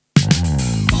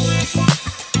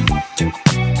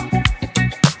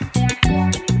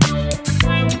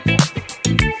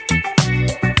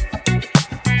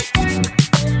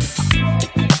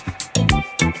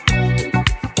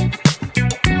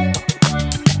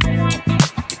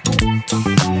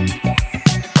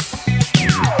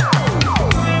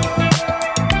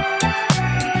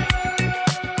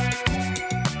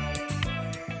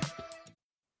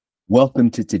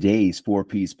Welcome to today's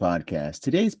 4Ps podcast.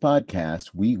 Today's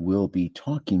podcast, we will be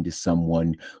talking to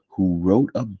someone who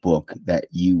wrote a book that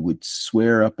you would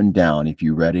swear up and down if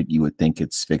you read it, you would think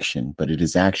it's fiction, but it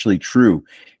is actually true.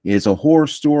 It is a horror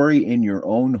story in your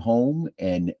own home.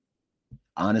 And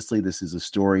honestly, this is a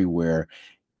story where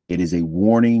it is a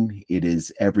warning. It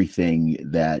is everything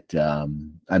that,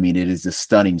 it is a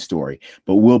stunning story.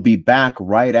 But we'll be back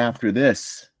right after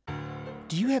this.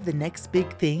 Do you have the next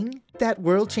big thing? That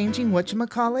world-changing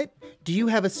whatchamacallit? Do you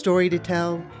have a story to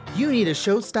tell? You need a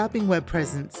show-stopping web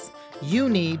presence. You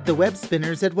need the web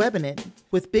spinners at Webinet.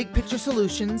 With big picture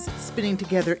solutions, spinning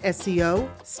together SEO,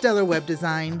 stellar web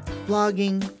design,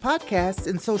 blogging, podcasts,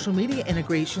 and social media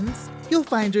integrations, you'll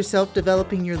find yourself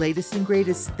developing your latest and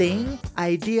greatest thing,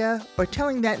 idea, or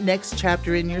telling that next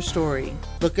chapter in your story.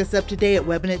 Look us up today at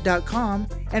webinet.com,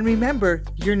 and remember,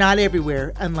 you're not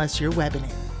everywhere unless you're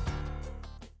Webinet.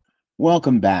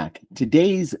 Welcome back.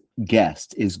 Today's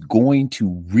guest is going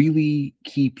to really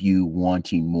keep you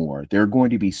wanting more. There are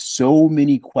going to be so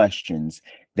many questions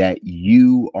that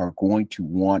you are going to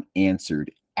want answered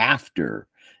after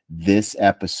this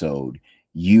episode.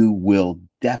 You will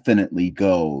definitely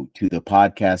go to the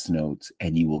podcast notes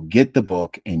and you will get the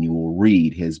book and you will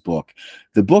read his book.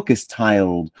 The book is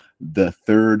titled The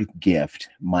Third Gift: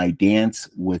 My Dance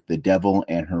with the Devil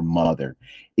and Her Mother.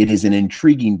 It is an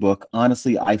intriguing book.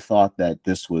 Honestly, I thought that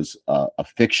this was a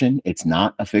fiction. It's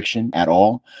not a fiction at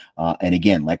all. And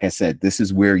again, like I said, this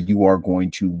is where you are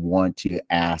going to want to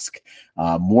ask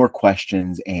more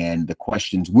questions, and the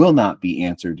questions will not be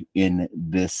answered in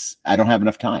this. I don't have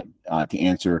enough time to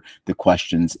answer the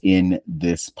questions in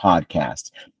this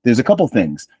podcast. There's a couple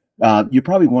things. You're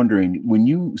probably wondering, when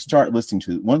you start listening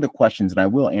to one of the questions, and I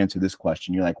will answer this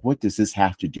question, you're like, what does this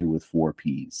have to do with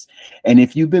 4Ps? And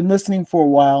if you've been listening for a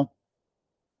while,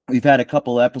 we've had a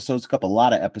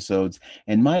lot of episodes,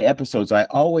 and my episodes, I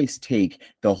always take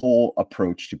the whole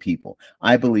approach to people.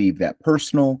 I believe that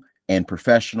personal and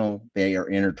professional, they are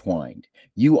intertwined.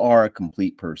 You are a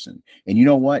complete person. And you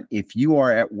know what? If you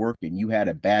are at work and you had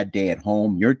a bad day at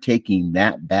home, you're taking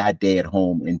that bad day at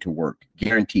home into work.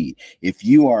 Guaranteed. If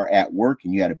you are at work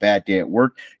and you had a bad day at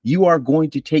work, you are going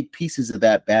to take pieces of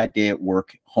that bad day at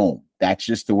work home. That's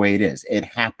just the way it is. It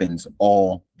happens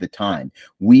all the time.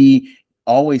 We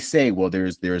always say, well,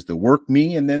 there's the work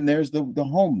me and then there's the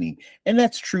home me. And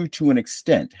that's true to an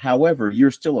extent. However, you're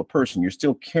still a person. You're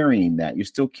still carrying that. You're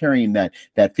still carrying that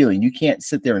feeling. You can't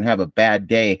sit there and have a bad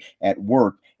day at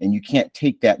work, and you can't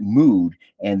take that mood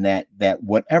and that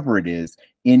whatever it is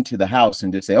into the house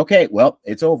and just say, okay, well,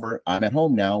 it's over. I'm at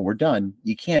home now. We're done.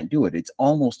 You can't do it. It's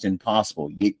almost impossible.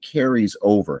 It carries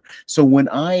over. So when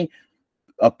I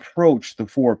approach the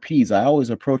 4Ps, I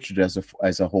always approach it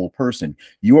as a whole person.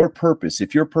 Your purpose,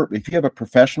 if you have a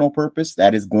professional purpose,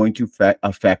 that is going to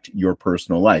affect your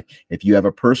personal life. If you have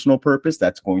a personal purpose,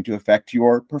 that's going to affect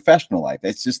your professional life.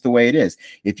 That's just the way it is.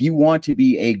 If you want to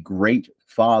be a great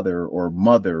father or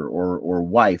mother or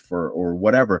wife or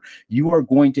whatever, you are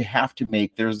going to have to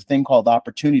there's a thing called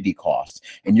opportunity costs,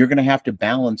 and you're going to have to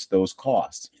balance those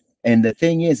costs. And the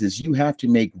thing is you have to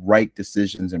make right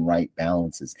decisions and right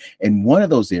balances. And one of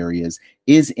those areas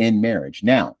is in marriage.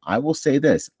 Now, I will say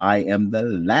this. I am the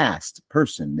last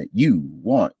person that you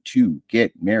want to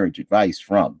get marriage advice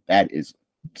from. That is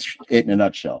it in a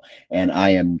nutshell. And I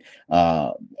am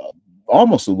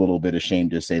almost a little bit ashamed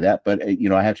to say that, but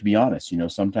I have to be honest.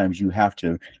 Sometimes you have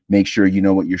to make sure you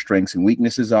know what your strengths and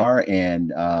weaknesses are.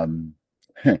 And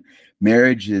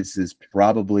marriage is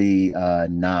probably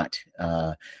not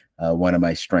one of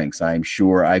my strengths. I'm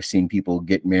sure I've seen people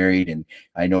get married, and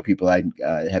I know people I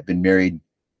have been married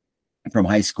from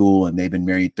high school, and they've been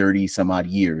married 30 some odd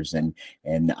years, and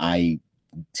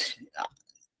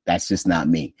that's just not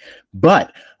me.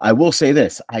 But I will say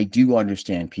this: I do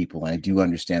understand people, and I do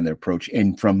understand their approach.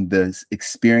 And from the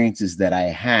experiences that I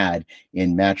had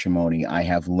in matrimony, I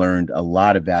have learned a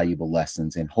lot of valuable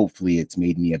lessons, and hopefully it's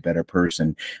made me a better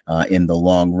person in the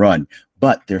long run.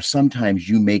 But there's sometimes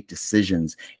you make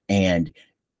decisions and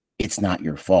it's not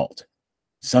your fault.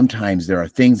 Sometimes there are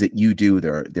things that you do.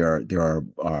 There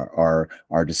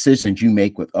are decisions you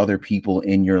make with other people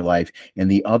in your life, and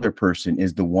the other person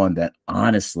is the one that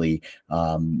honestly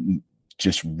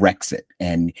just wrecks it.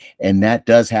 And that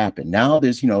does happen. Now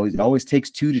there's, it always takes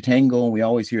two to tango, and we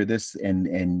always hear this,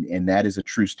 and that is a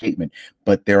true statement.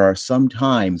 But there are some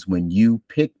times when you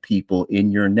pick people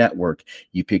in your network,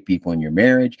 you pick people in your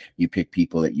marriage, you pick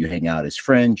people that you hang out as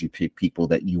friends, you pick people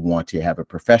that you want to have a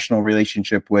professional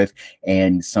relationship with,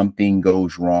 and something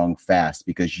goes wrong fast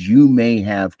because you may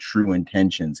have true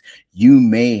intentions. You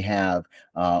may have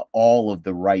all of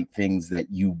the right things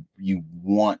that you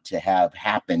want to have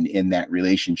happen in that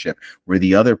relationship, where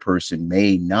the other person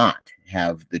may not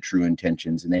have the true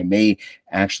intentions, and they may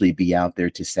actually be out there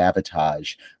to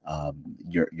sabotage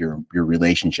your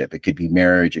relationship. It could be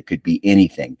marriage, it could be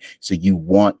anything. So you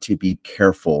want to be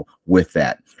careful with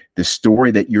that. The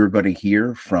story that you're going to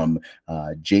hear from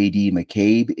J.D.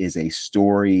 McCabe is a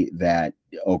story that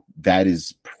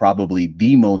is probably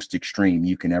the most extreme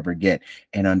you can ever get.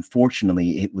 And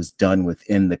unfortunately, it was done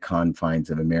within the confines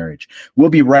of a marriage. We'll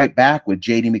be right back with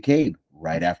J.D. McCabe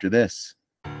right after this.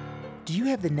 Do you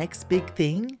have the next big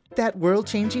thing? That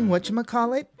world-changing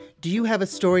whatchamacallit? Do you have a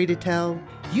story to tell?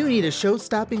 You need a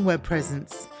show-stopping web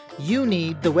presence. You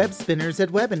need the web spinners at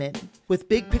Webinit. With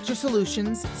big picture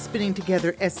solutions, spinning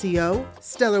together SEO,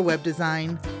 stellar web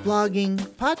design, blogging,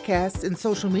 podcasts, and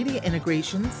social media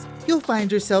integrations, you'll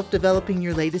find yourself developing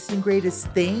your latest and greatest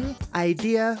thing,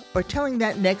 idea, or telling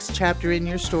that next chapter in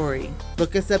your story.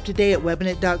 Look us up today at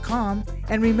Webinit.com,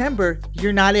 and remember,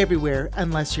 you're not everywhere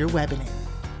unless you're Webinit.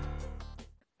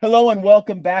 Hello and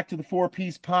welcome back to the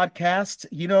 4Ps podcast.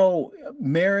 You know,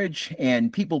 marriage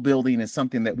and people building is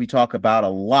something that we talk about a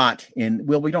lot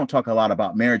we don't talk a lot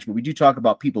about marriage, but we do talk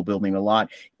about people building a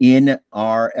lot in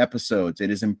our episodes.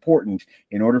 It is important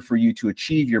in order for you to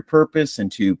achieve your purpose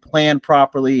and to plan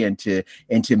properly and to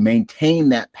maintain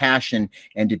that passion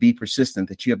and to be persistent,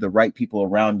 that you have the right people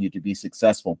around you to be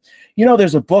successful. You know,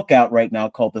 there's a book out right now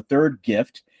called The Third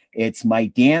Gift. It's My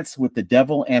Dance with the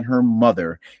Devil and Her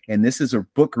Mother. And this is a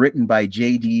book written by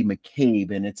J.D.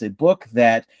 McCabe. And it's a book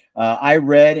that I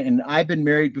read, and I've been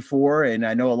married before. And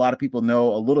I know a lot of people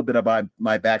know a little bit about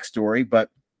my backstory, but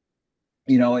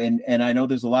you know, and I know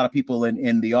there's a lot of people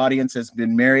in the audience that's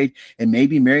been married and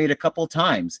maybe married a couple of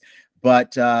times.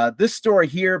 But this story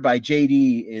here by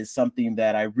J.D. is something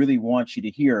that I really want you to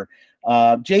hear.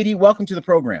 J.D., welcome to the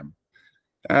program.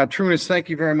 Trunis, thank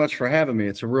you very much for having me.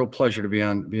 It's a real pleasure to be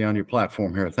on your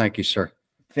platform here. Thank you, sir.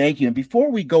 Thank you. And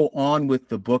before we go on with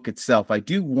the book itself, I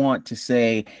do want to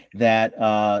say that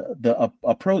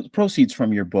proceeds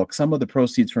from your book, some of the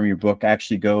proceeds from your book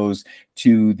actually goes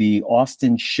to the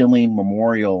Austin Schilling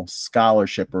Memorial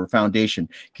Scholarship or Foundation.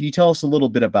 Can you tell us a little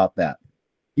bit about that?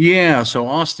 Yeah, so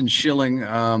Austin Schilling,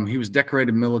 he was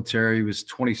decorated military. He was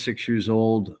 26 years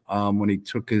old when he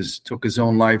took his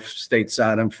own life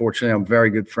stateside. Unfortunately, I'm very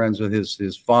good friends with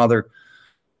his father.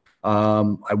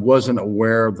 I wasn't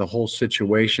aware of the whole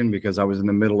situation because I was in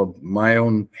the middle of my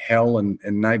own hell and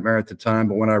nightmare at the time.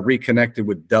 But when I reconnected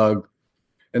with Doug,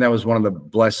 and that was one of the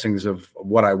blessings of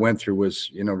what I went through was,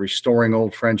 you know, restoring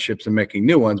old friendships and making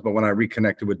new ones. But when I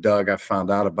reconnected with Doug, I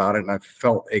found out about it, and I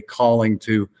felt a calling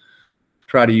to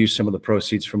try to use some of the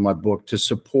proceeds from my book to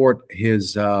support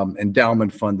his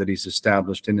endowment fund that he's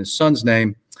established in his son's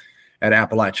name at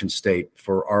Appalachian State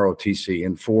for ROTC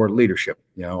and for leadership,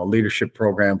 you know, a leadership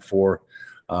program for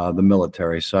the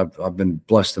military. So I've been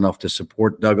blessed enough to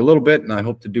support Doug a little bit, and I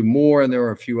hope to do more. And there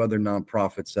are a few other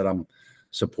nonprofits that I'm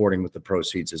supporting with the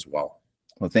proceeds as well.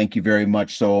 Well, thank you very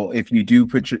much. So if you do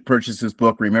purchase this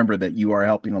book, remember that you are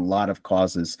helping a lot of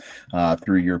causes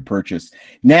through your purchase.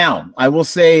 Now, I will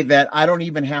say that I don't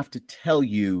even have to tell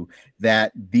you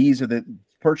that these are the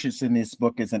purchase in this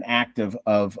book is an act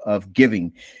of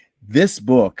giving. This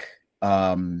book,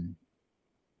 it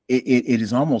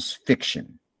is almost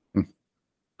fiction.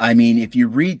 I mean, if you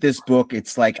read this book,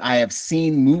 it's like I have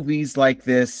seen movies like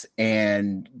this,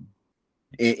 and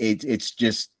it's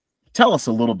just. Tell us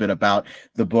a little bit about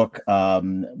the book,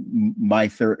 The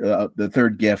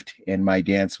Third Gift and My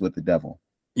Dance with the Devil.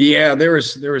 Yeah, there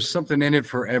is something in it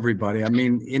for everybody. I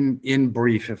mean, in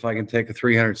brief, if I can take a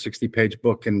 360-page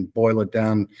book and boil it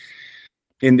down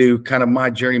into kind of my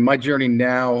journey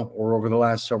now, or over the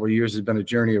last several years, has been a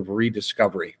journey of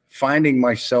rediscovery, finding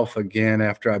myself again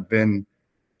after I've been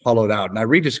hollowed out. And I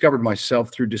rediscovered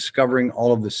myself through discovering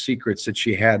all of the secrets that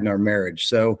she had in our marriage.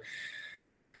 So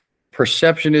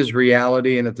perception is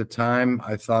reality. And at the time,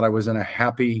 I thought I was in a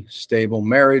happy, stable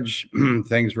marriage.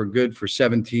 Things were good for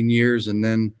 17 years. And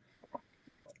then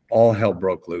all hell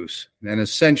broke loose. And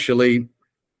essentially,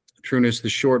 Trunis, the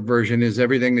short version is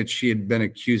everything that she had been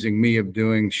accusing me of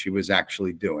doing, she was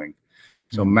actually doing.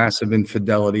 So massive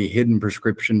infidelity, hidden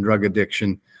prescription drug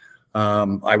addiction.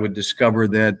 I would discover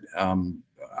that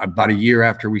about a year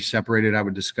after we separated, I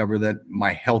would discover that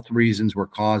my health reasons were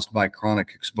caused by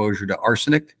chronic exposure to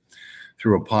arsenic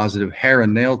through a positive hair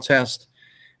and nail test.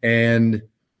 And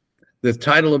the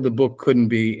title of the book couldn't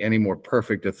be any more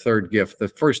perfect, A Third Gift. The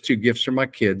first two gifts are my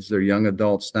kids. They're young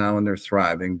adults now and they're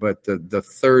thriving. But the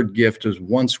third gift is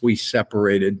once we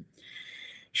separated,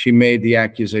 she made the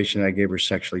accusation I gave her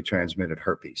sexually transmitted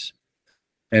herpes.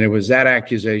 And it was that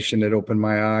accusation that opened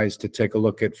my eyes to take a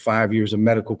look at 5 years of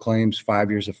medical claims,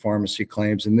 5 years of pharmacy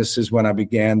claims. And this is when I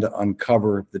began to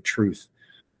uncover the truth.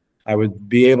 I would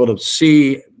be able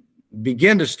to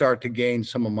begin to start to gain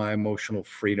some of my emotional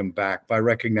freedom back by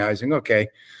recognizing, okay,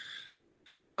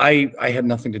 I had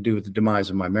nothing to do with the demise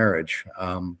of my marriage,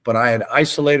 but I had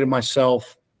isolated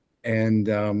myself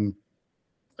and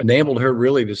enabled her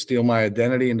really to steal my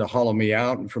identity and to hollow me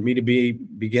out, and for me to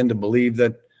begin to believe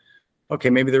that, okay,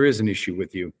 maybe there is an issue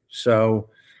with you. So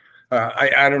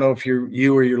I don't know if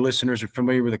you or your listeners are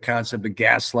familiar with the concept of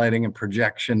gaslighting and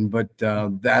projection, but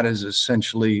that is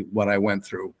essentially what I went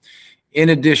through. In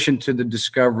addition to the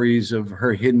discoveries of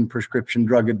her hidden prescription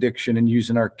drug addiction and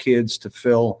using our kids to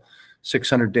fill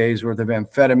 600 days worth of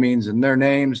amphetamines in their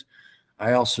names,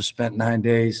 I also spent 9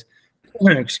 days,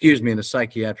 in a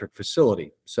psychiatric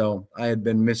facility. So I had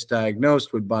been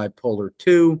misdiagnosed with bipolar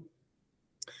 2.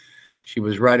 She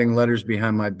was writing letters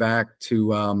behind my back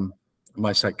to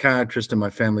my psychiatrist and my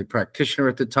family practitioner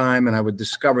at the time, and I would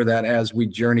discover that as we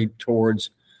journeyed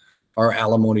towards our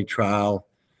alimony trial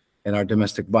and our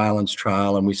domestic violence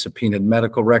trial, and we subpoenaed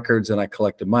medical records, and I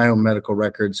collected my own medical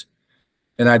records,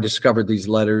 and I discovered these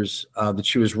letters that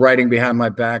she was writing behind my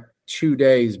back 2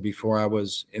 days before I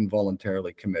was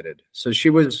involuntarily committed. So she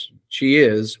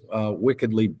is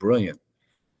wickedly brilliant,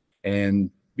 and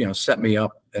set me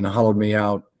up and hollowed me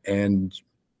out. And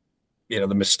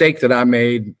the mistake that I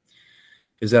made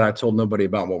is that I told nobody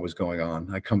about what was going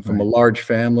on. I come from a large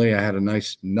family. I had a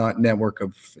nice network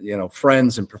of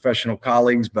friends and professional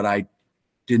colleagues, but I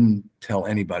didn't tell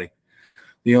anybody.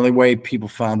 The only way people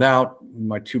found out,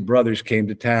 my 2 brothers came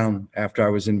to town after I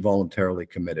was involuntarily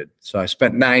committed. So I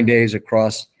spent 9 days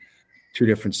across 2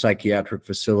 different psychiatric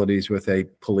facilities with a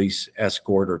police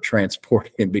escort or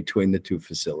transport in between the 2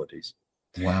 facilities.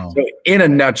 Wow. So in a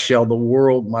nutshell,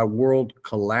 my world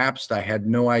collapsed. I had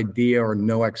no idea or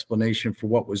no explanation for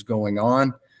what was going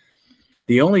on.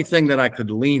 The only thing that I could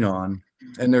lean on,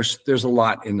 and there's a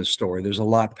lot in the story, there's a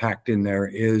lot packed in there,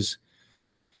 is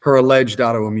her alleged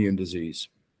autoimmune disease.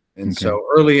 And so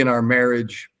early in our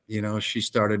marriage, she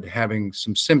started having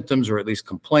some symptoms, or at least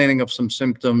complaining of some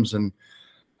symptoms. And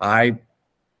I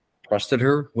trusted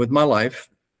her with my life,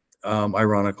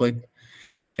 ironically.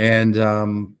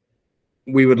 And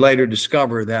we would later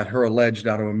discover that her alleged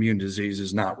autoimmune disease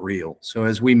is not real. So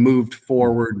as we moved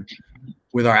forward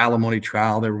with our alimony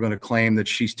trial, they were going to claim that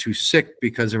she's too sick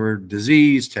because of her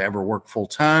disease to ever work full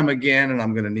time again, and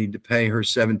I'm going to need to pay her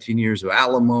 17 years of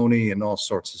alimony and all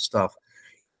sorts of stuff.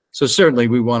 So certainly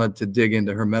we wanted to dig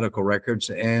into her medical records,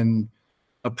 and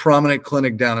a prominent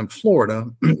clinic down in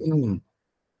Florida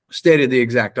stated the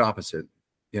exact opposite.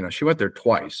 She went there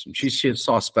twice, and she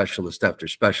saw specialist after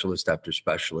specialist after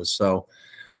specialist. So,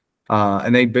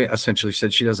 and they essentially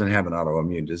said she doesn't have an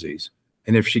autoimmune disease.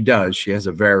 And if she does, she has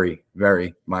a very,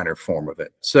 very minor form of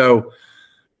it. So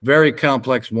very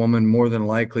complex woman, more than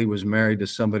likely was married to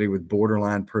somebody with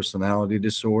borderline personality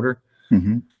disorder.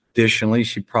 Mm-hmm. Additionally,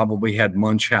 she probably had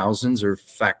Munchausen's or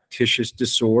factitious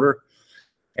disorder.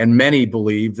 And many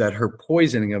believe that her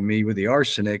poisoning of me with the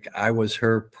arsenic, I was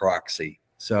her proxy.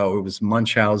 So it was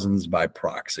Munchausen's by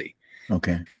proxy.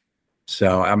 Okay.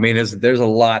 So, I mean, there's a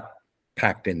lot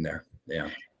packed in there. Yeah.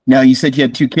 Now, you said you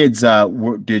had 2 kids.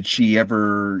 Did she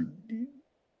ever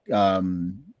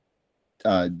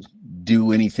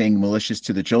do anything malicious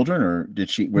to the children, or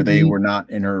they were not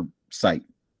in her sight?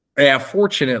 Yeah,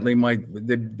 fortunately,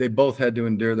 they both had to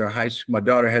endure their high school. My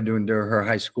daughter had to endure her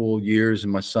high school years,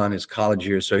 and my son his college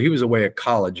years. So he was away at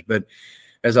college. But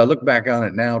as I look back on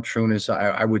it now, Trunis,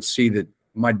 I would see that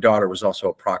my daughter was also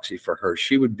a proxy for her.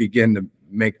 She would begin to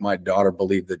make my daughter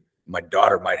believe that my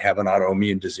daughter might have an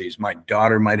autoimmune disease. My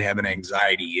daughter might have an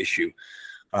anxiety issue.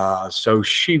 So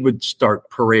she would start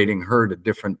parading her to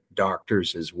different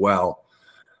doctors as well.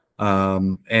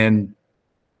 And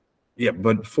yeah,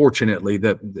 but fortunately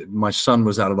that my son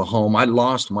was out of the home. I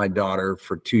lost my daughter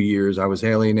for 2 years. I was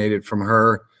alienated from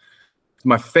her.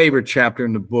 My favorite chapter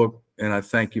in the book, and I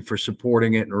thank you for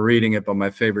supporting it and reading it, but my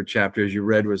favorite chapter, as you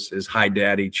read, is Hi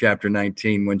Daddy, chapter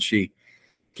 19, when she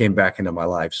came back into my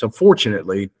life. So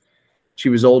fortunately, she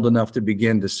was old enough to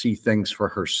begin to see things for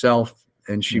herself,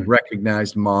 and she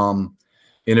recognized Mom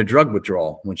in a drug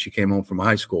withdrawal when she came home from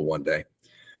high school one day.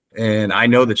 And I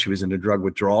know that she was in a drug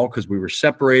withdrawal because we were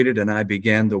separated, and I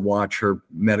began to watch her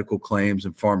medical claims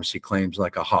and pharmacy claims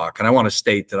like a hawk. And I want to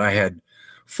state that I had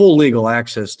full legal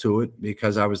access to it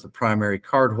because I was the primary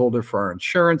card holder for our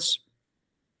insurance,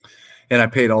 and I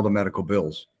paid all the medical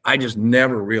bills. I just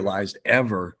never realized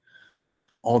ever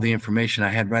all the information I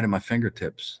had right at my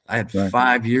fingertips. I had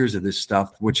 5 years of this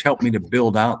stuff, which helped me to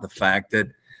build out the fact that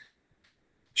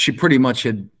she pretty much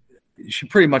had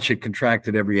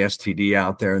contracted every STD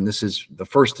out there. And this is the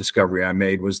first discovery I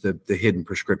made, was the hidden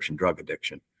prescription drug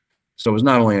addiction. So it was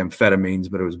not only amphetamines,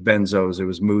 but it was benzos, it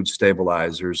was mood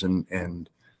stabilizers, and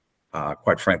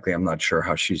quite frankly, I'm not sure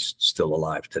how she's still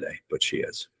alive today, but she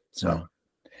is. So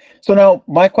now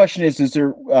my question is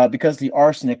there, because the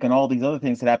arsenic and all these other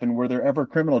things that happened, were there ever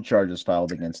criminal charges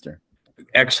filed against her?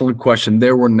 Excellent question.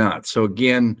 There were not. So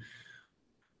again,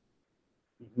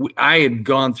 I had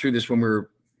gone through this when we were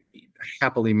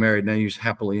happily married, and I use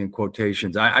happily in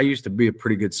quotations. I used to be a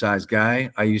pretty good sized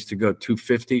guy. I used to go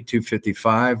 250,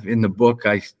 255. In the book,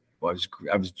 I was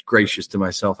gracious to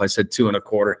myself. I said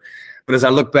 2.25. But as I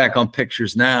look back on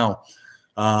pictures now,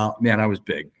 man, I was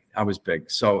big.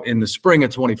 So in the spring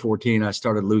of 2014,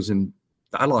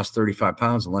 I lost 35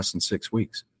 pounds in less than 6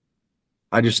 weeks.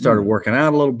 I just started working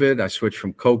out a little bit. I switched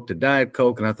from Coke to Diet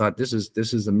Coke, and I thought, this is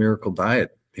the miracle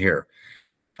diet here.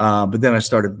 But then I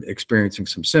started experiencing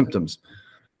some symptoms.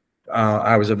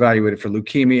 I was evaluated for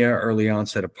leukemia, early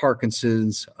onset of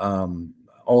Parkinson's,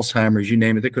 Alzheimer's, you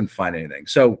name it. They couldn't find anything.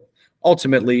 So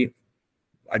ultimately,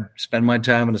 I'd spend my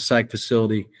time in a psych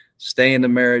facility, stay in the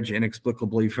marriage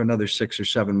inexplicably for another 6 or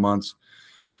 7 months.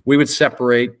 We would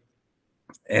separate.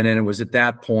 And then it was at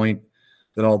that point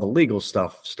that all the legal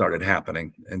stuff started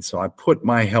happening. And so I put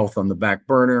my health on the back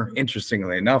burner.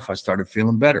 Interestingly enough, I started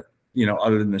feeling better,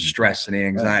 other than the stress and the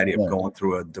anxiety of going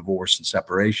through a divorce and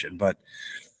separation. But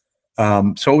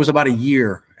so it was about a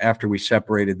year after we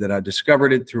separated that I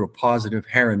discovered it through a positive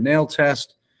hair and nail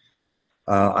test.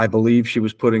 I believe she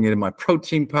was putting it in my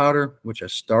protein powder, which I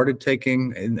started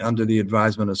taking under the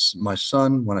advisement of my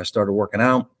son when I started working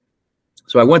out.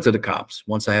 So I went to the cops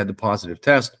once I had the positive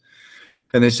test,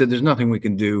 and they said, there's nothing we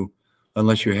can do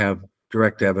unless you have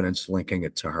direct evidence linking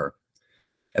it to her.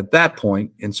 At that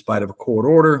point, in spite of a court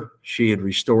order, she had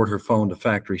restored her phone to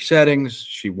factory settings.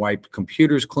 She wiped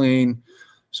computers clean.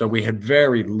 So we had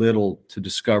very little to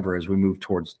discover as we moved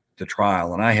towards the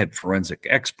trial. And I had forensic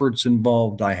experts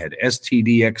involved. I had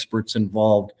STD experts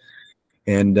involved.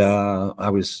 And I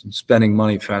was spending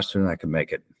money faster than I could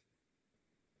make it.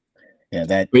 Yeah,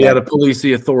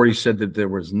 the authorities said that there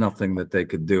was nothing that they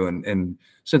could do. And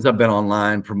since I've been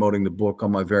online promoting the book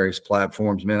on my various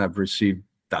platforms, man, I've received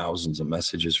thousands of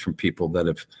messages from people that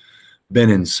have been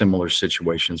in similar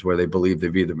situations where they believe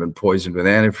they've either been poisoned with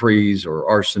antifreeze or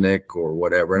arsenic or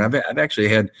whatever. And I've actually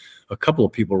had a couple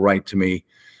of people write to me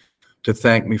to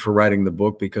thank me for writing the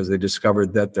book because they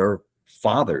discovered that their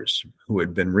fathers who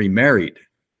had been remarried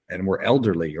and were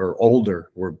elderly or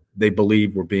older they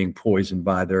believed were being poisoned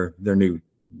by their new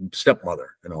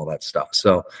stepmother and all that stuff.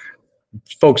 So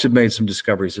folks have made some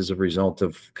discoveries as a result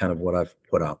of kind of what I've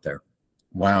put out there.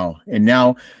 Wow. And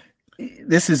now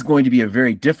this is going to be a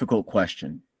very difficult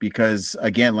question because,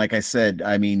 again, like I said,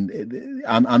 I mean,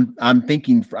 I'm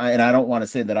thinking, and I don't want to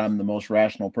say that I'm the most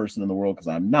rational person in the world because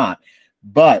I'm not,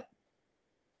 but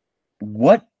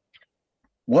what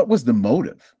was the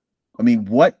motive? I mean,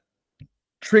 what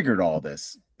triggered all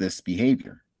this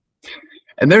behavior?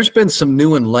 And there's been some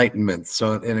new enlightenment.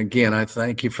 So, and again, I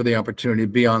thank you for the opportunity to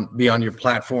be on your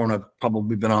platform. I've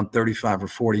probably been on 35 or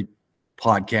 40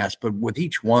 podcasts, but with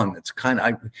each one, it's kind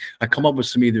of, I come up with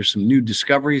some new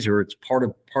discoveries or it's part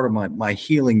of my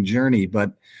healing journey,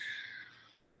 but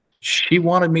she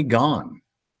wanted me gone.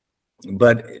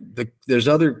 But there's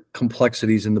other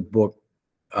complexities in the book.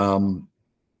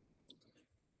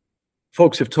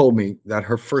 Folks have told me that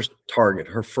her first target,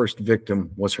 her first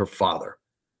victim was her father.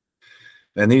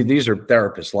 And these are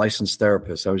therapists, licensed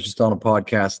therapists. I was just on a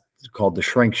podcast called The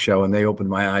Shrink Show, and they opened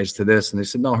my eyes to this. And they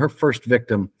said, no, her first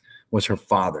victim was her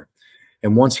father.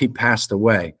 And once he passed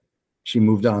away, she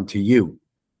moved on to you.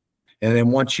 And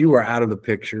then once you were out of the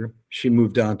picture, she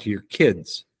moved on to your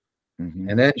kids. Mm-hmm.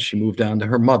 And then she moved on to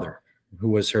her mother, who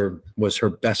was her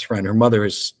best friend. Her mother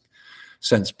has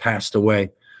since passed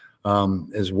away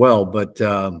as well. But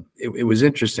it was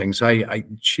interesting. So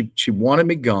she wanted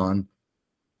me gone.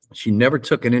 She never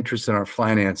took an interest in our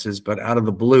finances, but out of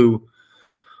the blue,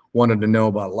 wanted to know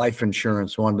about life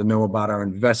insurance, wanted to know about our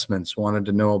investments, wanted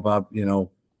to know about,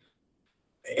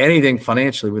 anything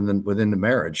financially within the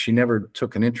marriage. She never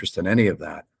took an interest in any of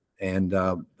that. And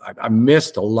I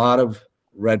missed a lot of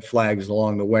red flags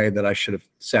along the way that I should have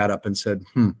sat up and said,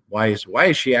 why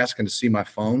is she asking to see my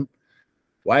phone?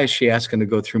 Why is she asking to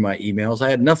go through my emails?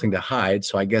 I had nothing to hide.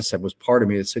 So I guess that was part of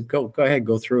me that said, go ahead,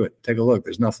 go through it. Take a look.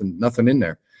 There's nothing in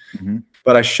there. Mm-hmm.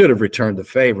 But I should have returned the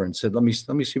favor and said, let me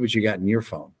see what you got in your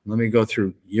phone. Let me go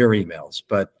through your emails.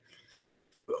 But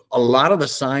a lot of the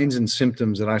signs and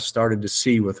symptoms that I started to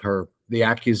see with her, the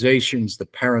accusations, the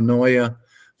paranoia,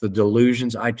 the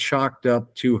delusions, I chalked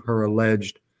up to her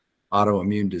alleged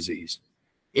autoimmune disease.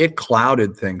 It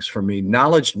clouded things for me.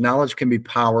 Knowledge can be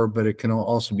power, but it can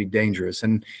also be dangerous.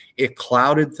 And it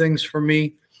clouded things for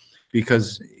me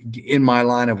because in my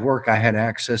line of work, I had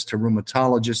access to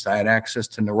rheumatologists. I had access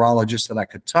to neurologists that I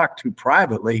could talk to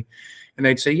privately. And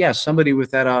they'd say, yes, somebody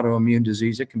with that autoimmune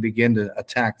disease, it can begin to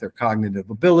attack their cognitive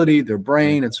ability, their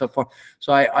brain, and so forth.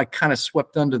 So I kind of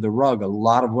swept under the rug a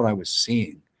lot of what I was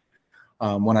seeing.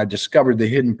 When I discovered the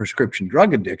hidden prescription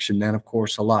drug addiction, then, of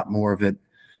course, a lot more of it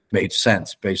made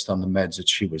sense based on the meds that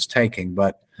she was taking.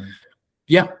 But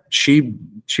yeah, she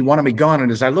wanted me gone.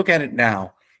 And as I look at it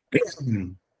now,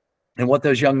 and what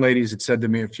those young ladies had said to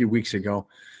me a few weeks ago,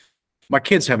 my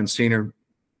kids haven't seen her,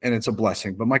 and it's a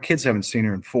blessing, but my kids haven't seen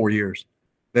her in 4 years.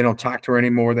 They don't talk to her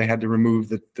anymore. They had to remove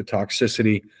the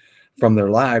toxicity from their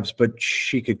lives, but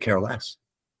she could care less.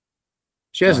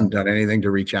 She hasn't done anything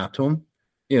to reach out to them.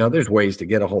 You know, there's ways to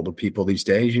get a hold of people these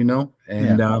days, you know,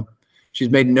 and she's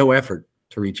made no effort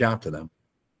to reach out to them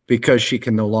because she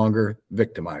can no longer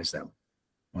victimize them.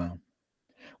 Wow.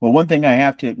 Well, one thing I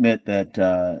have to admit that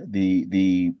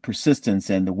the persistence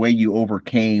and the way you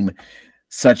overcame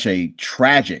such a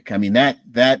tragic, I mean,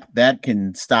 that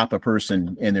can stop a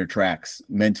person in their tracks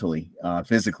mentally,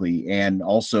 physically, and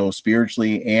also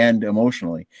spiritually and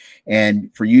emotionally. And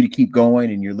for you to keep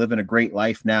going, and you're living a great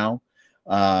life now,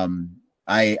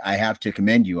 I have to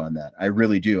commend you on that. I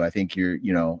really do. I think you're,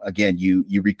 you know, again, you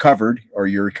recovered, or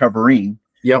you're recovering,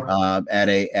 at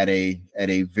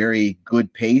a very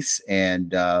good pace,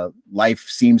 and life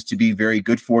seems to be very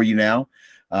good for you now.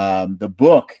 The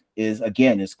book is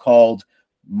called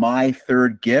My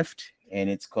Third Gift, and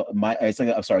it's called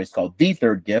The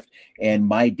Third Gift, and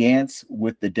My Dance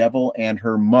with the Devil and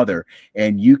Her Mother.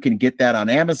 And you can get that on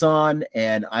Amazon.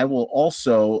 And I will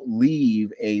also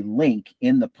leave a link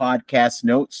in the podcast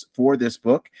notes for this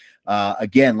book.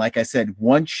 Again, like I said,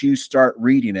 once you start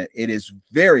reading it, it is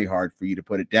very hard for you to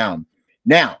put it down.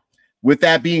 Now, with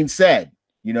that being said,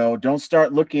 you know, don't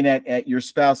start looking at your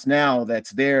spouse now that's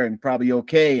there and probably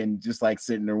okay, and just like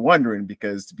sitting there wondering,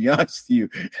 because to be honest with you,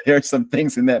 there are some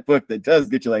things in that book that does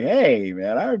get you like, hey,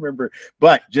 man, I remember.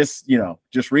 But just, you know,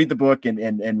 just read the book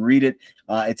and read it.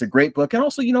 It's a great book. And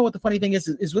also, you know what the funny thing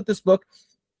is with this book,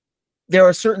 there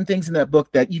are certain things in that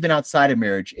book that even outside of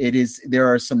marriage,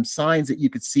 there are some signs that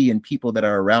you could see in people that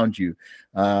are around you.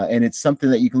 And it's something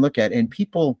that you can look at. And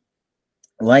people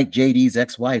like JD's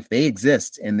ex-wife, they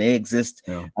exist, and they exist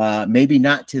maybe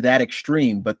not to that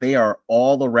extreme, but they are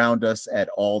all around us at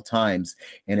all times.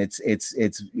 And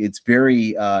it's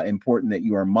very important that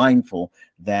you are mindful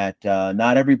that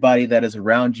not everybody that is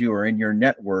around you or in your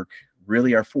network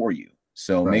really are for you.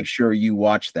 So make sure you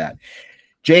watch that.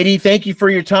 JD, thank you for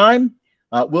your time.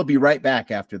 We'll be right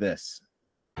back after this.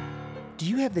 Do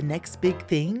you have the next big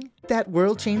thing? That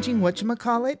world-changing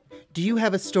whatchamacallit? Do you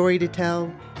have a story to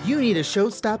tell? You need a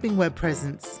show-stopping web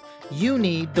presence. You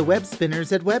need the web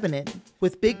spinners at Webinet.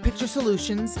 With big picture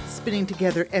solutions, spinning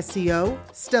together SEO,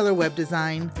 stellar web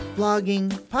design, blogging,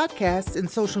 podcasts, and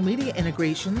social media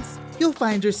integrations, you'll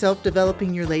find yourself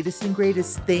developing your latest and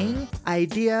greatest thing,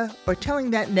 idea, or telling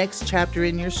that next chapter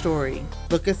in your story.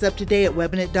 Look us up today at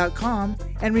webinet.com,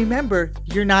 and remember,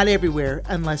 you're not everywhere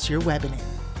unless you're Webinet.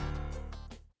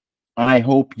 I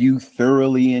hope you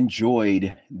thoroughly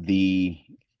enjoyed the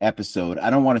episode. I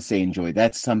don't want to say enjoy.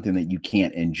 That's something that you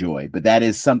can't enjoy, but that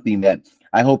is something that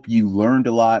I hope you learned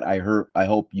a lot. I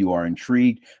hope you are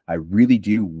intrigued. I really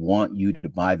do want you to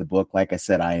buy the book. Like I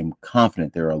said, I am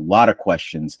confident there are a lot of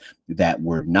questions that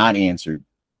were not answered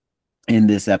in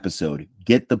this episode.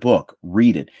 Get the book,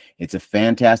 read it. It's a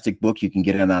fantastic book. You can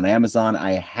get it on Amazon.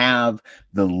 I have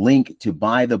the link to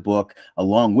buy the book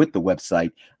along with the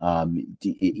website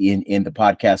in the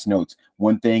podcast notes.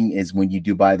 One thing is, when you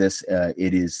do buy this,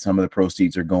 it is some of the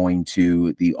proceeds are going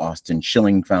to the Austin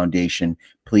Schilling Foundation.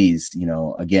 Please, you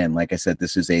know, again, like I said,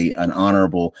 this is an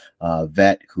honorable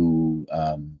vet who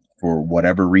for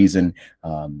whatever reason,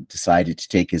 decided to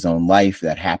take his own life.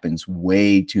 That happens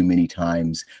way too many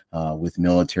times with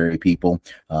military people.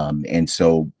 And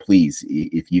so please,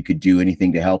 if you could do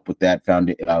anything to help with that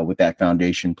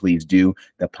foundation, please do.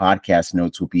 The podcast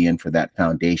notes will be in for that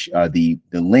foundation. The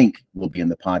link will be in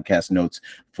the podcast notes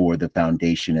for the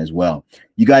foundation as well.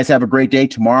 You guys have a great day.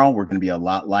 Tomorrow, we're going to be a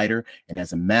lot lighter. And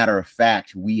as a matter of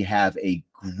fact, we have a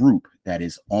group that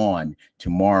is on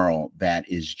tomorrow that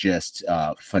is just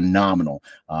phenomenal.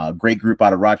 Great group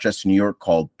out of Rochester, New York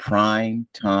called Prime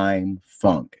Time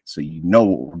Funk. So you know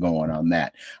what we're going on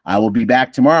that. I will be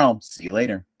back tomorrow. See you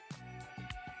later.